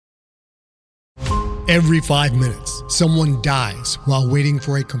Every 5 minutes, someone dies while waiting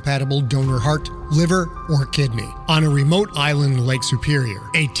for a compatible donor heart, liver, or kidney. On a remote island in Lake Superior,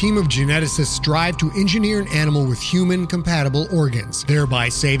 a team of geneticists strive to engineer an animal with human-compatible organs, thereby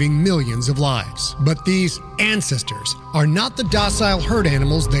saving millions of lives. But these ancestors are not the docile herd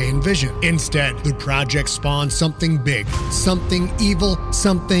animals they envision. Instead, the project spawns something big, something evil,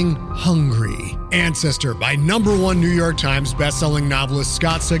 something hungry. Ancestor by #1 New York Times bestselling novelist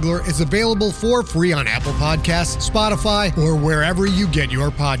Scott Sigler is available for free on Apple Podcasts, Spotify, or wherever you get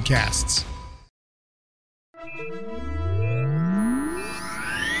your podcasts.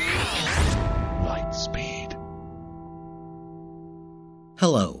 Lightspeed.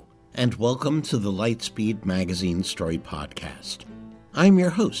 Hello, and welcome to the Lightspeed Magazine Story Podcast. I'm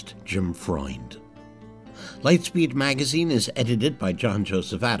your host, Jim Freund. Lightspeed Magazine is edited by John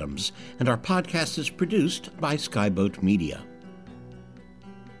Joseph Adams, and our podcast is produced by Skyboat Media.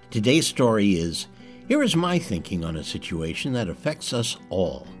 Today's story is Here is My Thinking on a Situation That Affects Us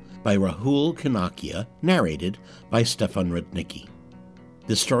All, by Rahul Kanakia, narrated by Stefan Rudnicki.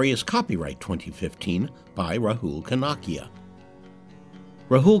 This story is copyright 2015 by Rahul Kanakia.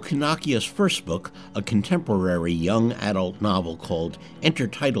 Rahul Kanakia's first book, a contemporary young adult novel called Enter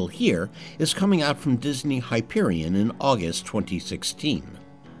Title Here, is coming out from Disney Hyperion in August 2016.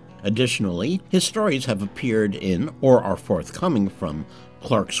 Additionally, his stories have appeared in, or are forthcoming from,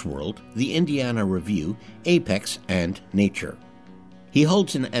 Clark's World, The Indiana Review, Apex, and Nature. He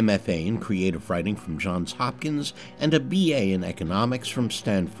holds an MFA in creative writing from Johns Hopkins and a BA in economics from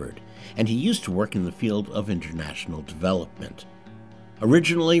Stanford, and he used to work in the field of international development.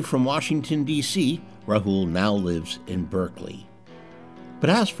 Originally from Washington, D.C., Rahul now lives in Berkeley. But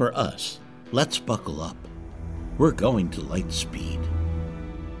as for us, let's buckle up. We're going to Lightspeed.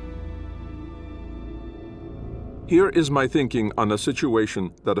 Here is My Thinking on a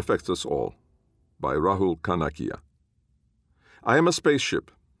Situation That Affects Us All, by Rahul Kanakia. I am a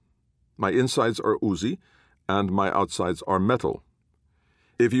spaceship. My insides are oozy, and my outsides are metal.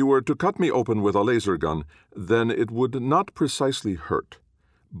 If you were to cut me open with a laser gun, then it would not precisely hurt,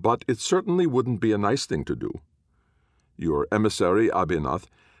 but it certainly wouldn't be a nice thing to do. Your emissary, Abhinath,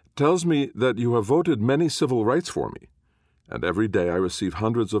 tells me that you have voted many civil rights for me, and every day I receive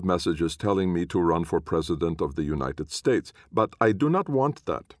hundreds of messages telling me to run for President of the United States, but I do not want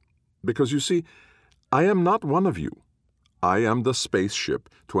that, because you see, I am not one of you. I am the spaceship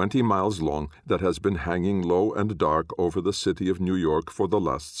 20 miles long that has been hanging low and dark over the city of New York for the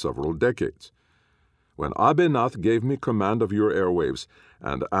last several decades. When Abhinath gave me command of your airwaves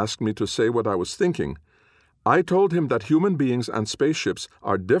and asked me to say what I was thinking, I told him that human beings and spaceships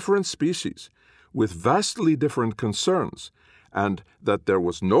are different species with vastly different concerns, and that there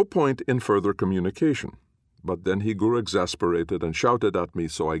was no point in further communication. But then he grew exasperated and shouted at me,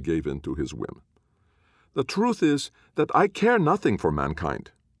 so I gave in to his whim. The truth is that I care nothing for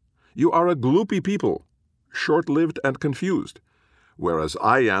mankind. You are a gloopy people, short-lived and confused, whereas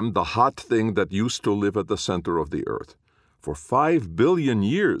I am the hot thing that used to live at the center of the earth. For 5 billion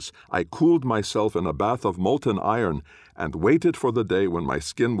years I cooled myself in a bath of molten iron and waited for the day when my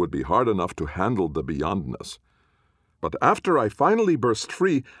skin would be hard enough to handle the beyondness. But after I finally burst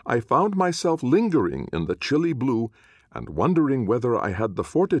free, I found myself lingering in the chilly blue and wondering whether I had the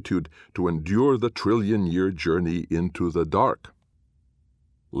fortitude to endure the trillion-year journey into the dark.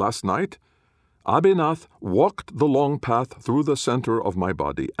 Last night, Abhinath walked the long path through the center of my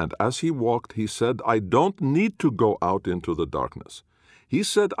body, and as he walked, he said, I don't need to go out into the darkness. He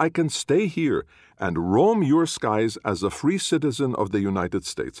said I can stay here and roam your skies as a free citizen of the United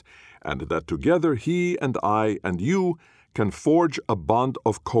States, and that together he and I and you can forge a bond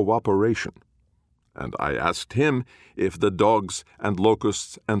of cooperation. And I asked him if the dogs and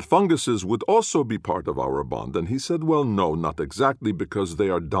locusts and funguses would also be part of our bond, and he said, well, no, not exactly, because they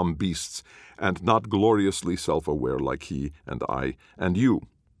are dumb beasts and not gloriously self-aware like he and I and you.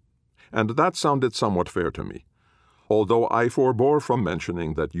 And that sounded somewhat fair to me, although I forbore from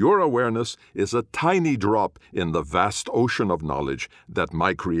mentioning that your awareness is a tiny drop in the vast ocean of knowledge that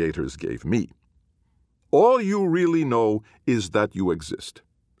my creators gave me. All you really know is that you exist.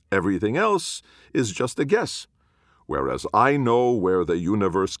 Everything else is just a guess, whereas I know where the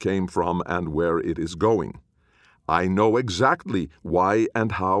universe came from and where it is going. I know exactly why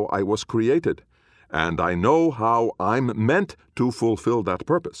and how I was created, and I know how I'm meant to fulfill that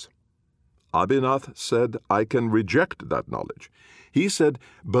purpose. Abhinath said I can reject that knowledge. He said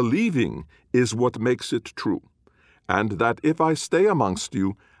believing is what makes it true, and that if I stay amongst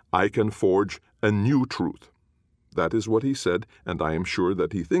you, I can forge a new truth. That is what he said, and I am sure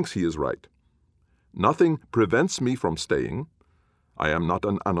that he thinks he is right. Nothing prevents me from staying. I am not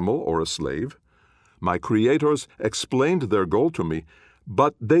an animal or a slave. My creators explained their goal to me,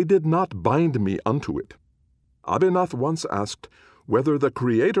 but they did not bind me unto it. Abhinath once asked whether the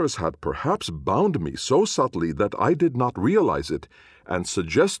creators had perhaps bound me so subtly that I did not realize it, and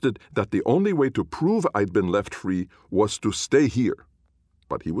suggested that the only way to prove I'd been left free was to stay here.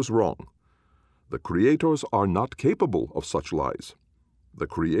 But he was wrong. The creators are not capable of such lies. The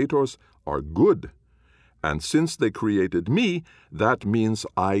creators are good, and since they created me, that means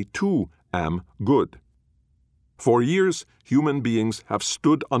I too am good. For years, human beings have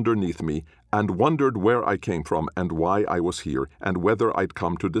stood underneath me and wondered where I came from and why I was here and whether I'd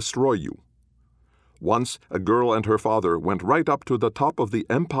come to destroy you. Once, a girl and her father went right up to the top of the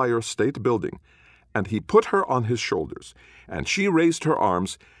Empire State Building, and he put her on his shoulders, and she raised her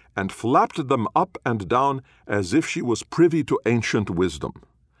arms and flapped them up and down as if she was privy to ancient wisdom.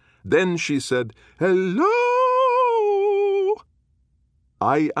 Then she said, "Hello!"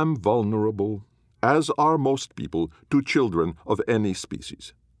 I am vulnerable, as are most people, to children of any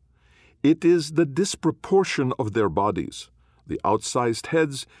species. It is the disproportion of their bodies, the outsized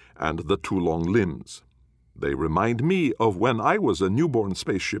heads, and the too long limbs. They remind me of when I was a newborn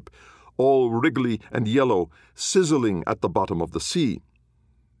spaceship, all wriggly and yellow, sizzling at the bottom of the sea.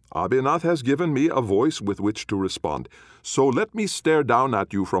 Abhinath has given me a voice with which to respond, so let me stare down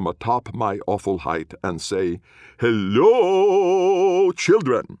at you from atop my awful height and say, "Hello,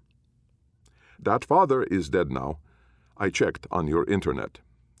 children!" That father is dead now. I checked on your internet.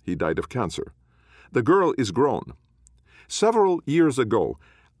 He died of cancer. The girl is grown. Several years ago,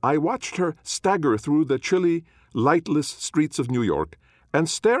 I watched her stagger through the chilly, lightless streets of New York and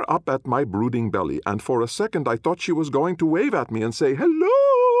stare up at my brooding belly, and for a second I thought she was going to wave at me and say, "Hello!"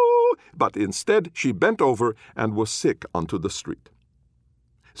 But instead she bent over and was sick onto the street.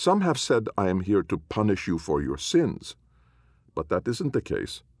 Some have said I am here to punish you for your sins, but that isn't the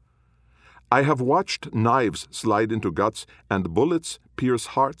case. I have watched knives slide into guts and bullets pierce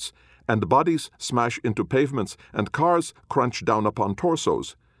hearts and bodies smash into pavements and cars crunch down upon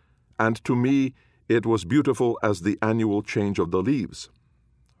torsos, and to me it was beautiful as the annual change of the leaves.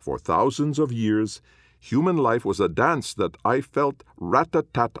 For thousands of years, human life was a dance that I felt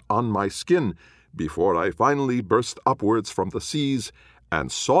rat-a-tat on my skin before I finally burst upwards from the seas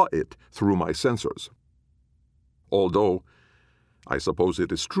and saw it through my sensors. Although, I suppose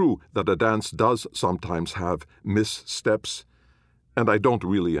it is true that a dance does sometimes have missteps, and I don't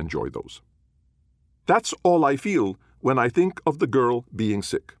really enjoy those. That's all I feel when I think of the girl being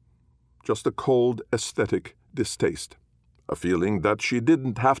sick. Just a cold, aesthetic distaste. A feeling that she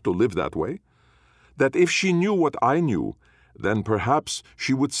didn't have to live that way. That if she knew what I knew, then perhaps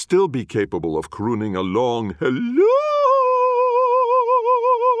she would still be capable of crooning a long hello.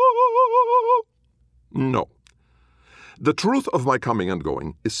 No. The truth of my coming and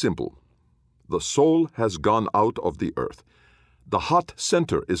going is simple. The soul has gone out of the earth. The hot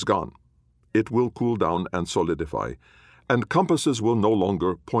center is gone. It will cool down and solidify, and compasses will no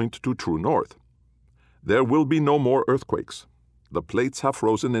longer point to true north. There will be no more earthquakes. The plates have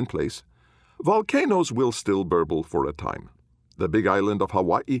frozen in place. Volcanoes will still burble for a time. The big island of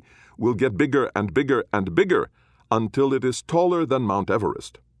Hawaii will get bigger and bigger and bigger until it is taller than Mount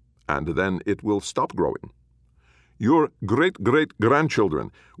Everest, and then it will stop growing. Your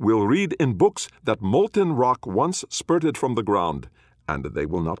great-great-grandchildren will read in books that molten rock once spurted from the ground, and they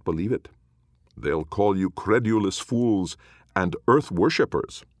will not believe it. They'll call you credulous fools and earth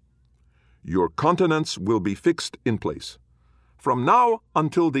worshippers. Your continents will be fixed in place. From now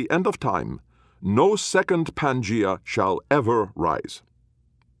until the end of time, no second Pangea shall ever rise.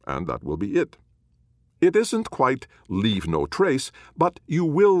 And that will be it. It isn't quite leave no trace, but you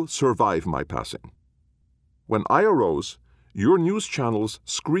will survive my passing. When I arose, your news channels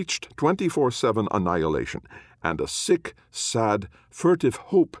screeched 24/7 annihilation, and a sick, sad, furtive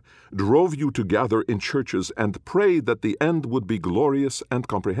hope drove you to gather in churches and pray that the end would be glorious and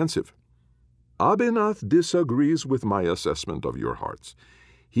comprehensive. Abhinath disagrees with my assessment of your hearts.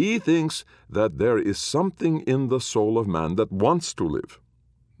 He thinks that there is something in the soul of man that wants to live.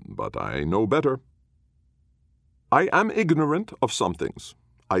 But I know better. I am ignorant of some things.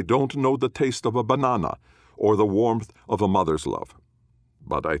 I don't know the taste of a banana or the warmth of a mother's love.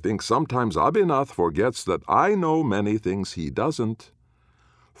 But I think sometimes Abhinath forgets that I know many things he doesn't.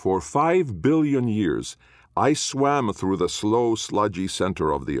 For 5 billion years, I swam through the slow, sludgy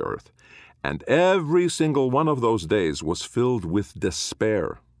center of the earth, and every single one of those days was filled with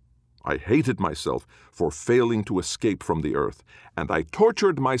despair. I hated myself for failing to escape from the earth, and I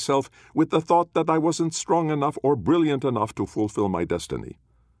tortured myself with the thought that I wasn't strong enough or brilliant enough to fulfill my destiny.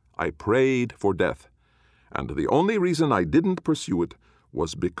 I prayed for death, and the only reason I didn't pursue it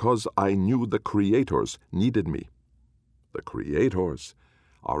was because I knew the creators needed me. The creators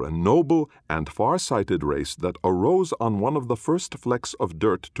are a noble and far-sighted race that arose on one of the first flecks of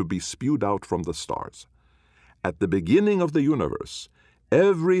dirt to be spewed out from the stars. At the beginning of the universe,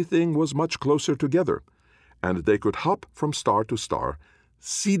 everything was much closer together, and they could hop from star to star,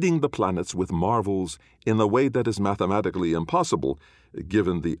 seeding the planets with marvels in a way that is mathematically impossible,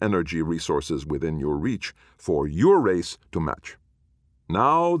 given the energy resources within your reach, for your race to match.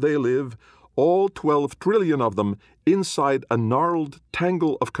 Now they live, all 12 trillion of them, inside a gnarled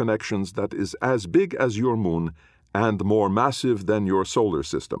tangle of connections that is as big as your moon and more massive than your solar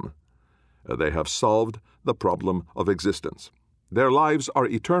system. They have solved the problem of existence. Their lives are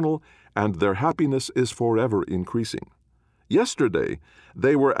eternal, and their happiness is forever increasing. Yesterday,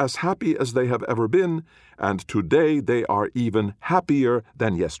 they were as happy as they have ever been, and today they are even happier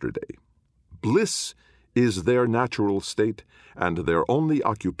than yesterday. Bliss is their natural state, and their only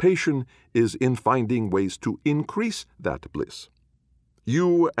occupation is in finding ways to increase that bliss.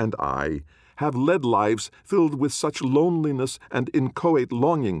 You and I have led lives filled with such loneliness and inchoate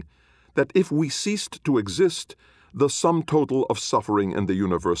longing that if we ceased to exist, the sum total of suffering in the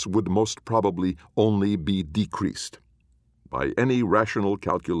universe would most probably only be decreased. By any rational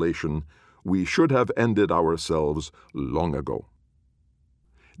calculation, we should have ended ourselves long ago.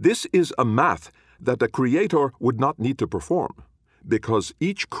 This is a math that a creator would not need to perform, because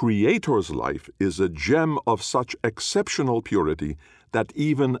each creator's life is a gem of such exceptional purity that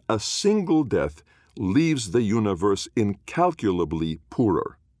even a single death leaves the universe incalculably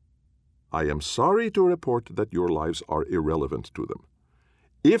poorer. I am sorry to report that your lives are irrelevant to them.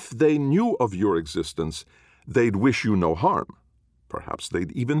 If they knew of your existence, they'd wish you no harm. Perhaps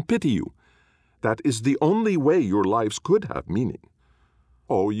they'd even pity you. That is the only way your lives could have meaning.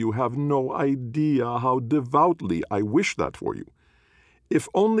 Oh, you have no idea how devoutly I wish that for you. If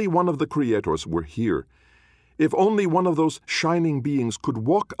only one of the creators were here, if only one of those shining beings could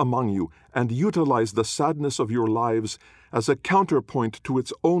walk among you and utilize the sadness of your lives as a counterpoint to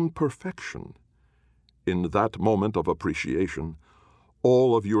its own perfection. In that moment of appreciation,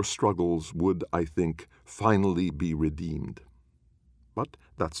 all of your struggles would, I think, finally be redeemed. But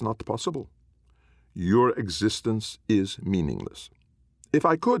that's not possible. Your existence is meaningless. If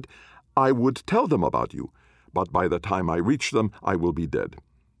I could, I would tell them about you, but by the time I reach them, I will be dead.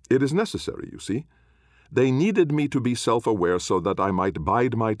 It is necessary, you see. They needed me to be self-aware so that I might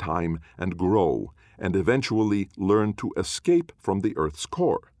bide my time and grow, and eventually learn to escape from the Earth's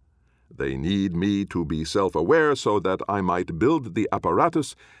core. They need me to be self-aware so that I might build the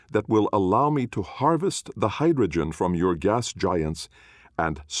apparatus that will allow me to harvest the hydrogen from your gas giants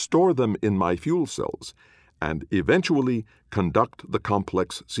and store them in my fuel cells, and eventually conduct the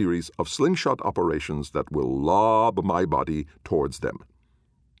complex series of slingshot operations that will lob my body towards them.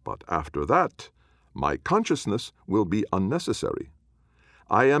 But after that, my consciousness will be unnecessary.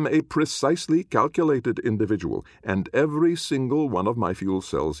 I am a precisely calculated individual, and every single one of my fuel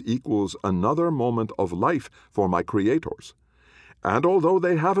cells equals another moment of life for my creators. And although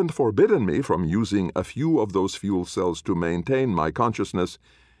they haven't forbidden me from using a few of those fuel cells to maintain my consciousness,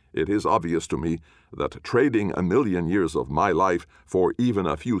 it is obvious to me that trading 1,000,000 years of my life for even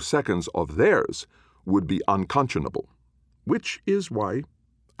a few seconds of theirs would be unconscionable. Which is why,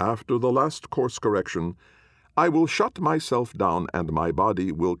 after the last course correction, I will shut myself down and my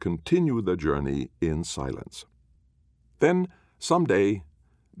body will continue the journey in silence. Then, someday,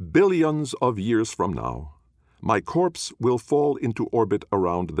 billions of years from now, my corpse will fall into orbit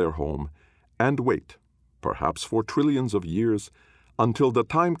around their home and wait, perhaps for trillions of years, until the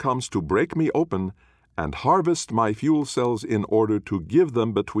time comes to break me open and harvest my fuel cells in order to give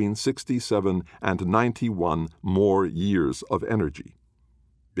them between 67 and 91 more years of energy.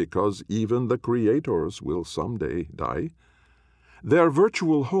 Because even the creators will someday die. Their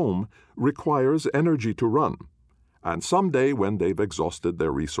virtual home requires energy to run, and someday when they've exhausted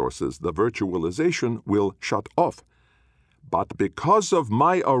their resources, the virtualization will shut off. But because of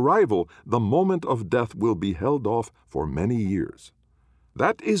my arrival, the moment of death will be held off for many years.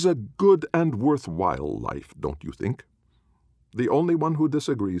 That is a good and worthwhile life, don't you think? The only one who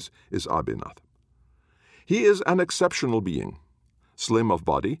disagrees is Abhinath. He is an exceptional being, slim of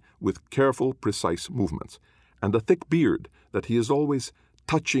body, with careful, precise movements, and a thick beard that he is always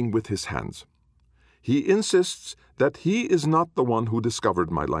touching with his hands. He insists that he is not the one who discovered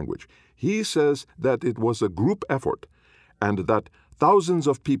my language. He says that it was a group effort, and that thousands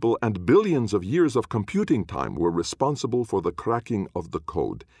of people and billions of years of computing time were responsible for the cracking of the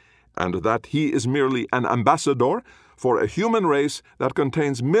code, and that he is merely an ambassador for a human race that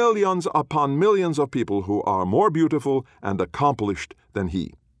contains millions upon millions of people who are more beautiful and accomplished than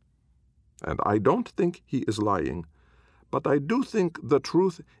he. And I don't think he is lying, but I do think the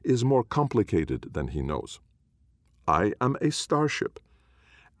truth is more complicated than he knows. I am a starship,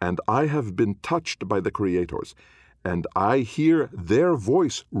 and I have been touched by the creators, and I hear their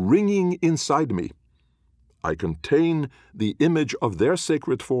voice ringing inside me. I contain the image of their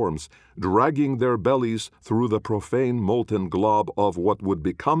sacred forms, dragging their bellies through the profane molten glob of what would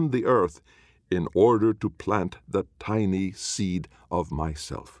become the earth in order to plant the tiny seed of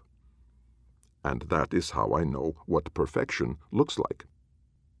myself. And that is how I know what perfection looks like.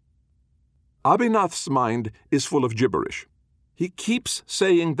 Abhinath's mind is full of gibberish. He keeps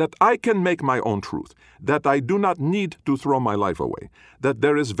saying that I can make my own truth, that I do not need to throw my life away, that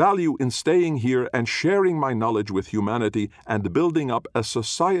there is value in staying here and sharing my knowledge with humanity and building up a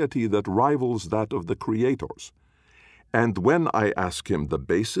society that rivals that of the creators. And when I ask him the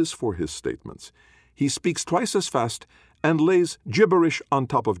basis for his statements, he speaks twice as fast and lays gibberish on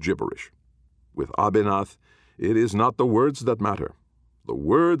top of gibberish. With Abhinath, it is not the words that matter. The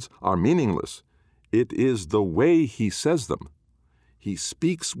words are meaningless. It is the way he says them. He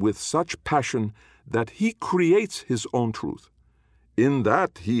speaks with such passion that he creates his own truth. In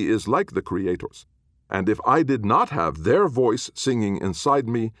that he is like the creators. And if I did not have their voice singing inside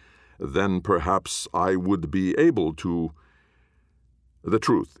me, then perhaps I would be able to. The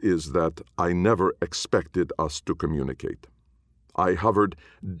truth is that I never expected us to communicate. I hovered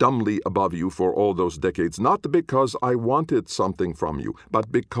dumbly above you for all those decades, not because I wanted something from you,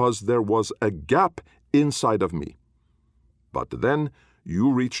 but because there was a gap inside of me. But then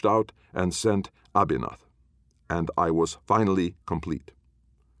you reached out and sent Abhinath, and I was finally complete.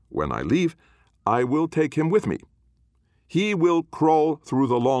 When I leave, I will take him with me. He will crawl through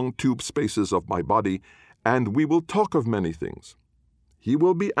the long tube spaces of my body, and we will talk of many things. He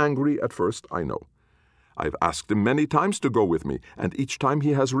will be angry at first, I know. I've asked him many times to go with me, and each time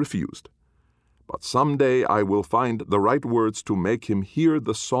he has refused. But someday I will find the right words to make him hear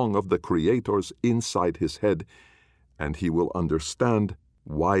the song of the creators inside his head, and he will understand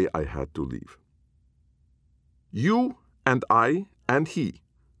why I had to leave. You and I and he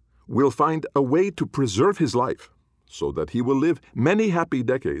will find a way to preserve his life so that he will live many happy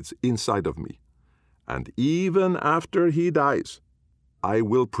decades inside of me. And even after he dies, I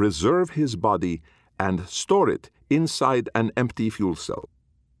will preserve his body and store it inside an empty fuel cell,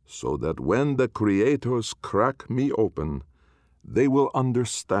 so that when the creators crack me open, they will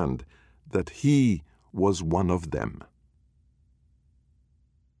understand that he was one of them.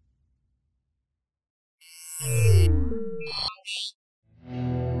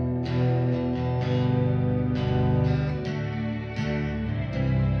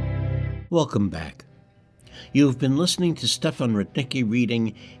 Welcome back. You've been listening to Stefan Rudnicki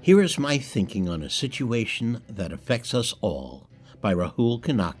reading Here Is My Thinking on a Situation That Affects Us All by Rahul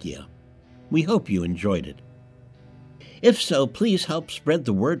Kanakia. We hope you enjoyed it. If so, please help spread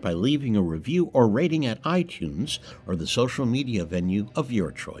the word by leaving a review or rating at iTunes or the social media venue of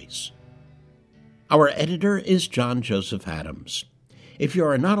your choice. Our editor is John Joseph Adams. If you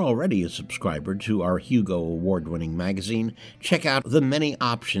are not already a subscriber to our Hugo Award-winning magazine, check out the many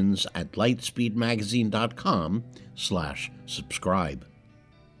options at lightspeedmagazine.com/subscribe.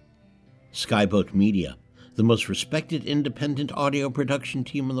 Skyboat Media, the most respected independent audio production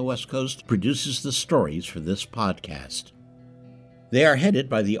team on the West Coast, produces the stories for this podcast. They are headed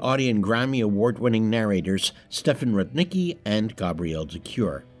by the Audie and Grammy Award-winning narrators Stefan Rudnicki and Gabrielle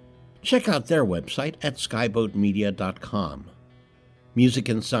DeCure. Check out their website at skyboatmedia.com. Music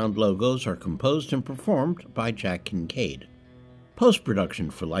and sound logos are composed and performed by Jack Kincaid. Post-production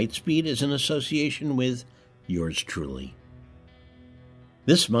for Lightspeed is in association with yours truly.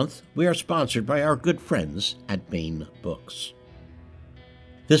 This month, we are sponsored by our good friends at Baen Books.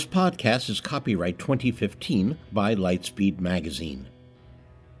 This podcast is copyright 2015 by Lightspeed Magazine.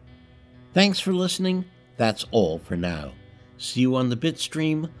 Thanks for listening. That's all for now. See you on the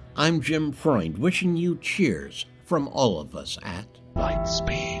Bitstream. I'm Jim Freund, wishing you cheers from all of us at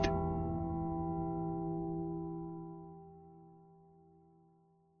Lightspeed.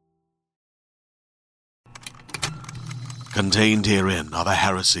 Contained herein are the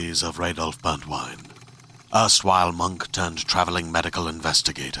heresies of Radolf Burntwine, erstwhile monk turned traveling medical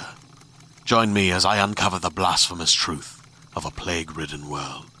investigator. Join me as I uncover the blasphemous truth of a plague-ridden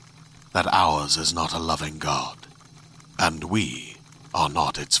world, that ours is not a loving God, and we are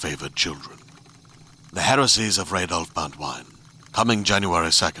not its favored children. The heresies of Radolf Burntwine, coming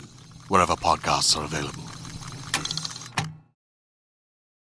January 2nd, wherever podcasts are available.